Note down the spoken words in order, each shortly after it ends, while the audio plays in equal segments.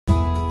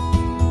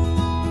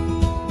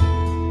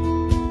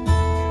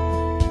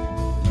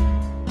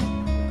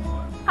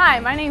Hi,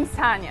 my name's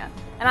Tanya,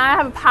 and I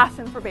have a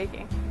passion for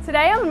baking.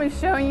 Today I'm going to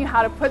be showing you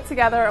how to put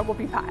together a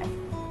whoopie pie.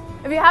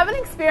 If you haven't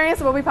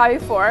experienced a whoopie pie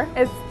before,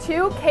 it's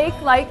 2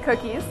 cake-like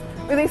cookies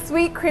with a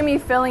sweet, creamy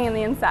filling in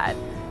the inside.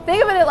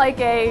 Think of it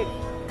like a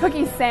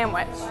cookie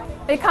sandwich.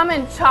 They come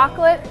in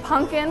chocolate,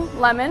 pumpkin,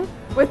 lemon,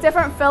 with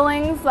different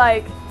fillings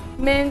like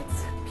mint,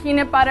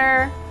 peanut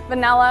butter,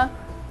 vanilla.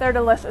 They're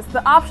delicious.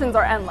 The options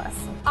are endless.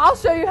 I'll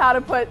show you how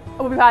to put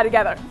a whoopie pie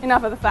together.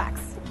 Enough of the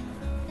facts.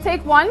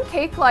 Take 1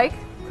 cake-like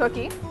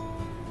cookie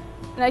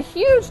and a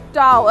huge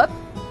dollop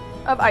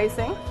of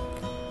icing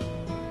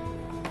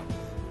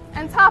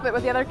and top it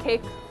with the other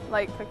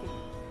cake-like cookie.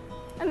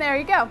 And there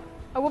you go,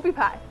 a whoopie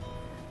pie.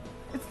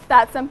 It's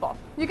that simple.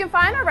 You can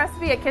find our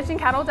recipe at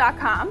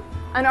kitchenkettle.com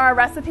under our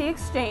recipe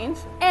exchange,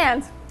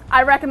 and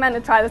I recommend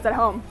to try this at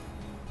home.